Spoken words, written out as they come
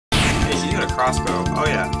crossbow. Oh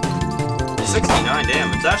yeah. 69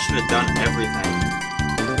 damage. That should have done everything.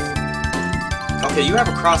 Okay, you have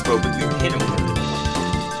a crossbow, but you hit him with it.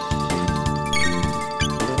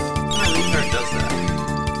 What kind of retard does that?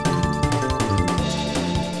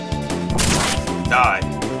 Die.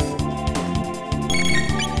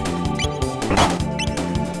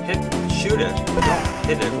 Shoot it. Don't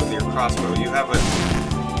hit it with your crossbow. You have a...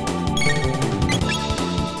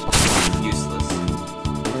 useless.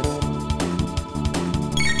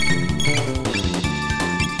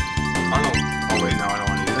 Oh no. Oh wait, no, I don't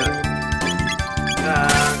want to do that.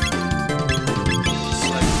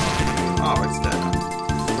 Oh, it's dead.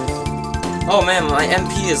 Oh man, my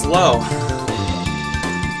MP is low.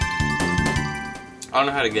 I don't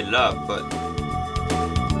know how to get it up, but...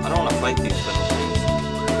 I don't want to fight these little things.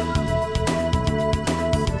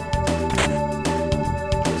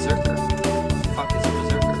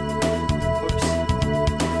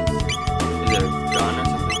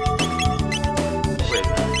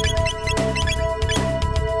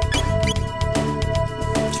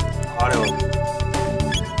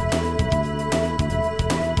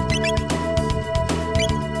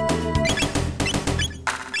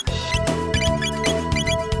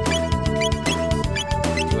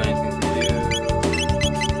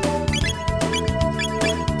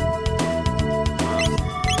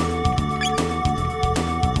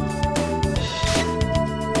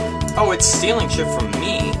 Oh, it's stealing shit from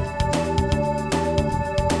me.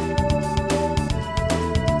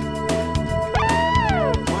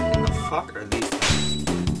 What in the fuck are these things?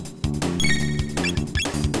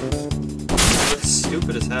 They look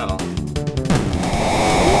stupid as hell.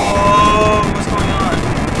 Whoa, what's going on?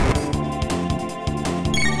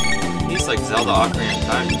 He's like Zelda Ocarina of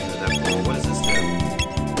Time with that bull. What does this do?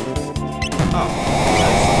 Oh,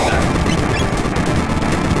 let's do that.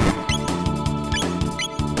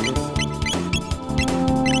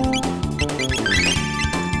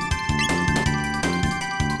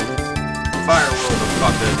 Fire will the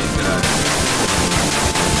fuck out of these guys.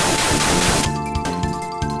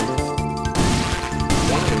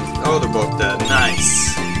 One of these. Oh, they're both dead. Nice.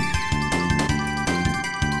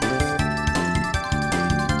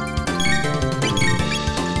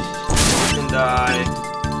 You can die.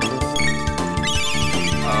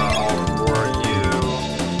 I'll reward you.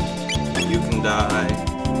 You can die.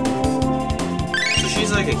 So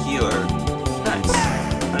she's like a healer. Nice.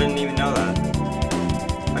 I didn't even know that.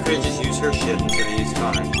 I could just use her shit instead of use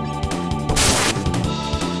tonic.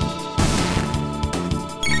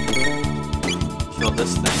 Kill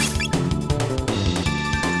this thing.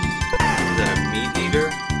 Is that a meat eater?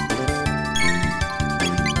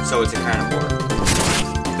 So it's a carnivore.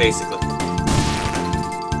 Basically.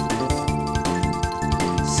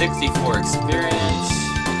 64 experience.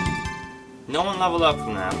 No one leveled up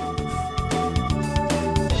from that.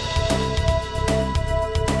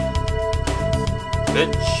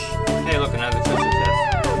 Bitch. Hey, look, another treasure chest.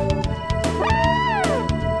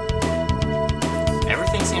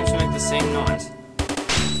 Everything seems to make the same noise.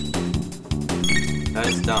 That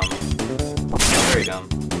is dumb. Very dumb.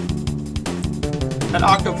 That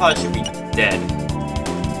octopod should be dead.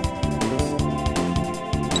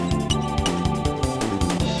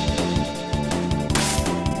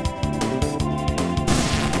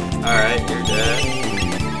 Alright, you're dead.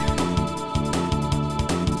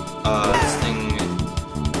 This thing...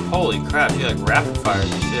 Holy crap, you like rapid fire the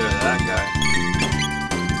shit out of that guy.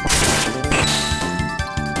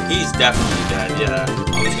 He's definitely dead, yeah.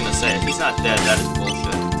 I was gonna say, if he's not dead, that is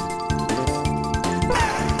bullshit.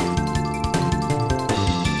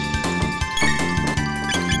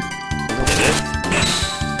 Hit it.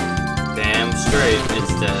 Damn straight,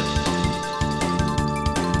 it's dead.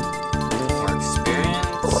 More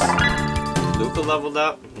experience. Luca leveled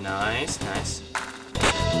up. Nice, nice.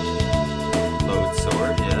 Load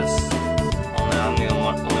sword, yes. Only I'm the only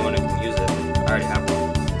one who can use it. I already have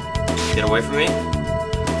one. Get away from me.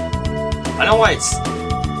 I know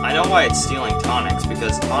why it's stealing tonics,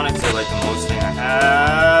 because tonics are like the most thing I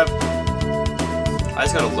have. I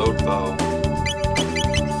just got a load bow.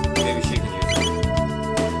 Maybe she can use it.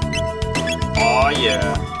 Aw,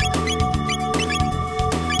 yeah.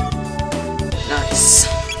 Nice.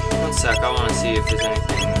 One sec, I want to see if there's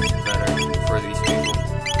anything that's better for these people.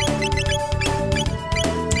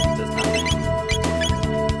 There's nothing.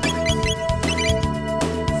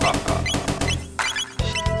 Fuck off.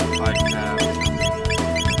 I have...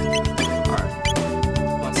 Alright.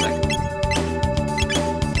 1 second.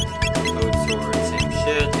 Load sword, same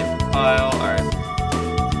shit, different pile, alright.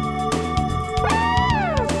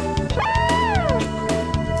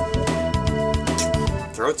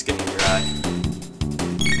 Throat's getting dry.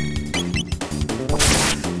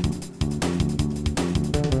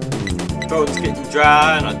 throat's getting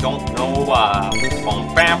dry and I don't know why.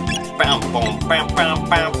 Boom, bam, bam, boom, bam, bam,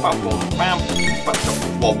 bam, bam, boom, bam.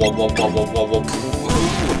 Whoa, whoa, whoa, whoa, whoa, whoa, whoa.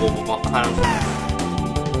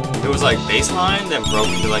 It was like baseline, then broke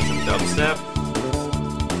into like some dubstep.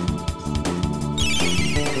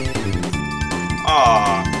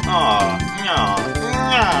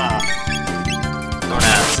 Don't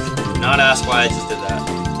ask. Do not ask why I just did that.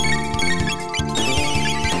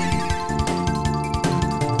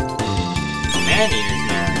 Man-eaters,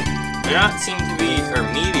 man. They're not seem to be, or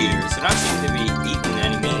meat-eaters, they're not seem to be eating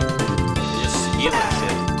any meat. They're just stealing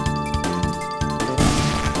shit.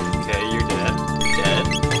 Okay, you're dead. You're dead.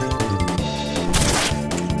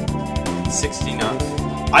 69.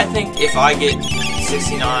 I think if I get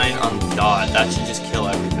 69 on the dot, that should just kill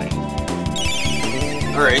everything.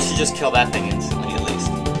 Or it should just kill that thing instantly, at least.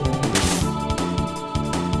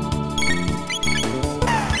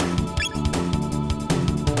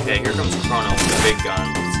 Okay, here comes Chrono with the big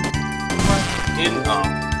guns. He didn't, oh.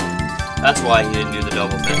 That's why he didn't do the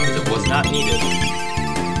double thing, because it was not needed.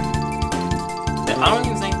 I don't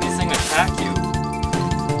even think these things attack you.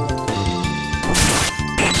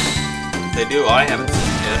 If they do, I haven't seen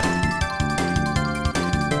it yet.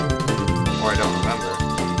 Or I don't remember.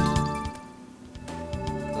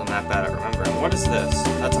 I'm that bad at remembering. What is this?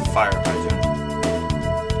 That's a fire hydrant.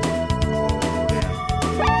 Oh, damn.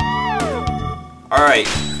 Alright.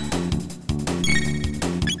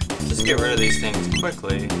 Just get rid of these things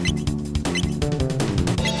quickly.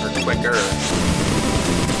 Or quicker.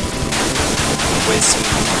 Waste some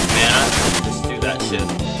mana. Just do that shit.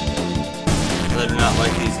 I do not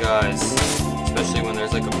like these guys. Especially when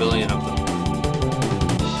there's like a billion of them.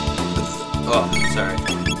 Oh, sorry.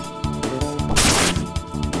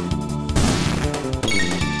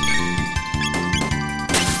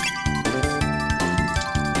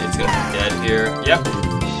 It's gonna be dead here. Yep.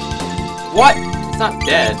 What? It's not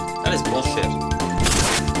dead. That is bullshit.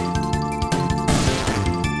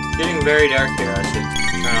 It's getting very dark here. I should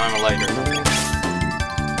turn on a light or something.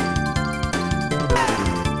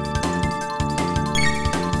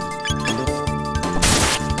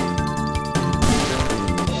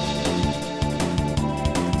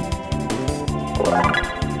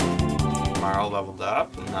 Leveled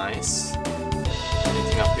up, nice.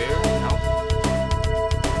 Anything up here? Nope.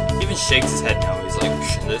 He even shakes his head now. He's like,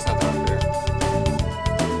 there's nothing up here.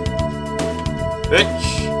 Bitch!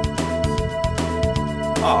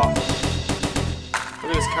 Oh. Look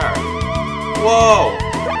at this car. Whoa!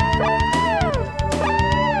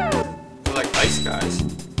 They're like ice guys.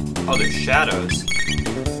 Oh, they're shadows.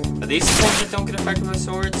 Are these things that don't get affected by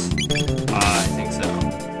swords? I think so.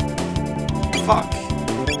 Fuck.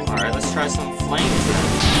 Alright, let's try some flames then.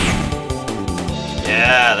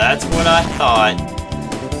 Yeah, that's what I thought.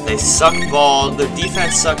 They suck ball. Their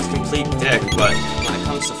defense sucks complete dick, but when it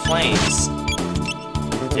comes to flames,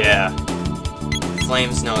 yeah.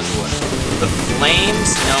 Flames knows what. The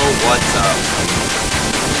flames know what's up.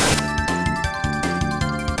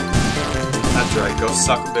 That's right, go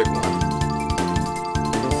suck a big one.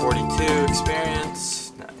 42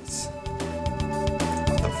 experience. Nice.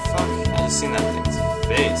 What the fuck? I just seen that thing's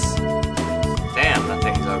face. Damn, that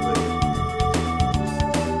thing's ugly.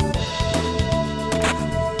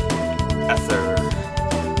 Ether.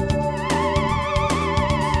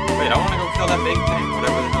 Wait, I want to go kill that big thing,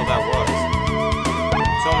 whatever the hell that was.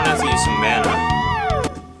 Someone has to use some mana.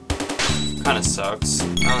 Kinda sucks. I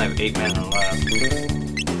only have 8 mana left.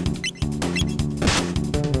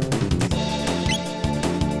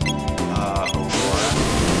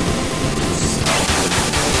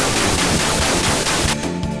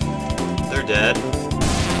 Dead.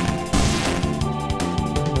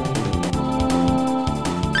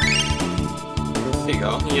 There you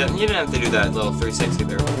go. You didn't have to do that little 360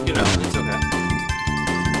 there, but you know, it's okay.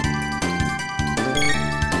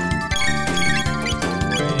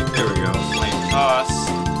 Wait, there we go. Flame toss.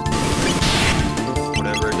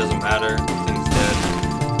 Whatever, it doesn't matter. Thing's dead.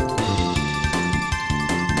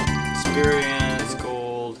 Experience,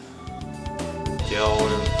 gold. Gil,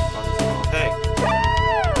 whatever the fuck is called. Hey!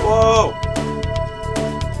 Whoa!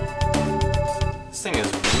 This thing is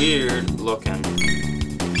weird looking.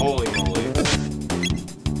 Holy moly.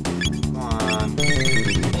 Come on.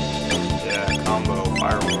 Yeah, combo,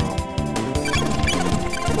 fire whirl.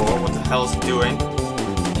 Whoa, what the hell is it doing?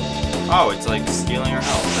 Oh, it's like stealing our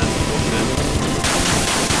health. That's bullshit.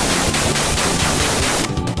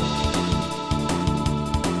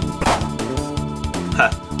 Ha.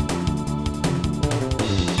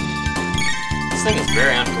 This thing is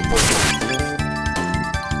very unproportionate.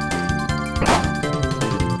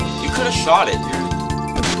 You could have shot it.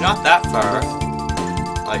 You're not that far.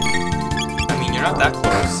 Like, you're not that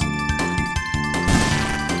close.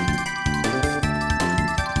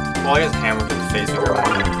 Well, I guess hammer to the face would hurt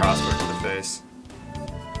more than a crossbow to the face.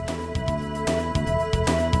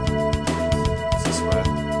 What's this way?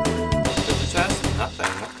 Treasure chest?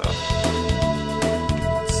 Nothing. What the?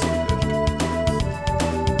 That's stupid.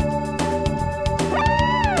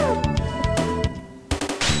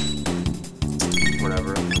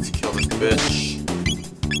 Whatever. Let's kill this bitch.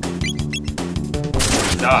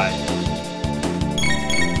 Die.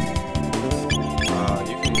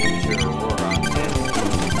 You can use your aurora on him.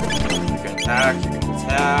 You can attack.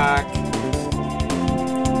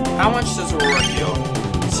 How much does aurora heal?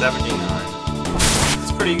 79.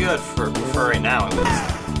 It's pretty good for right now, at least.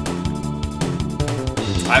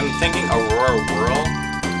 I'm thinking aurora whirl.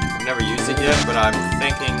 I've never used it yet, but I'm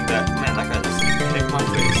thinking that, man, that guy just kicked my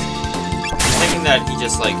face. I'm thinking that he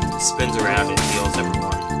just like spins around and heals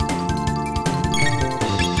everyone.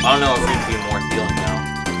 I don't know if it'd be more healing now.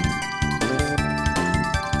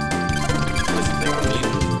 What's the thing?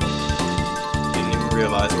 Didn't even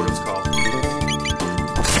realize what it was called.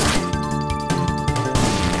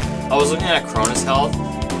 I was looking at Chrono's health.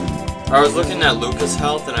 Or I was looking at Luca's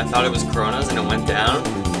health and I thought it was Chrono's and it went down.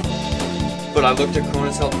 But I looked at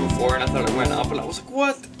Chrono's health before and I thought it went up and I was like,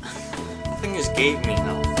 what? The thing just gave me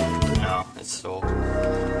health. No, it's stole.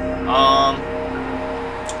 What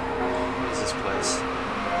is this place?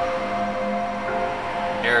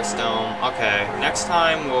 Airstone. Okay, next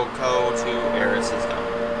time we'll go to Eris's dome.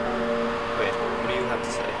 Wait, what do you have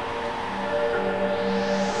to say?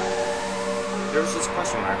 There was this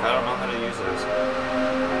question mark. I don't know how to use those.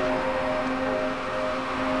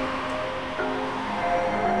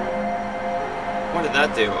 What did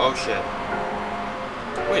that do? Oh shit.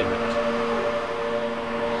 Wait a minute.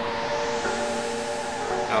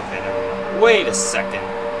 Okay, never mind. Wait a second.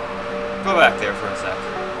 Go back there for a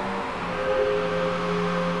second.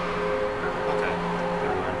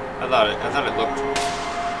 I thought it looked.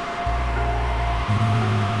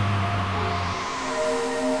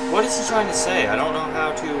 What is he trying to say? I don't know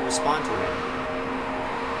how to respond to him.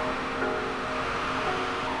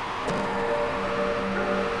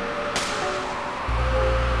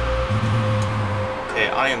 Okay,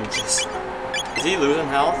 I am just. Is he losing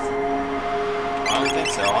health? I don't think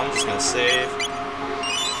so. I'm just gonna save.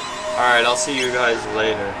 Alright, I'll see you guys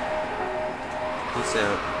later. Peace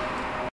out.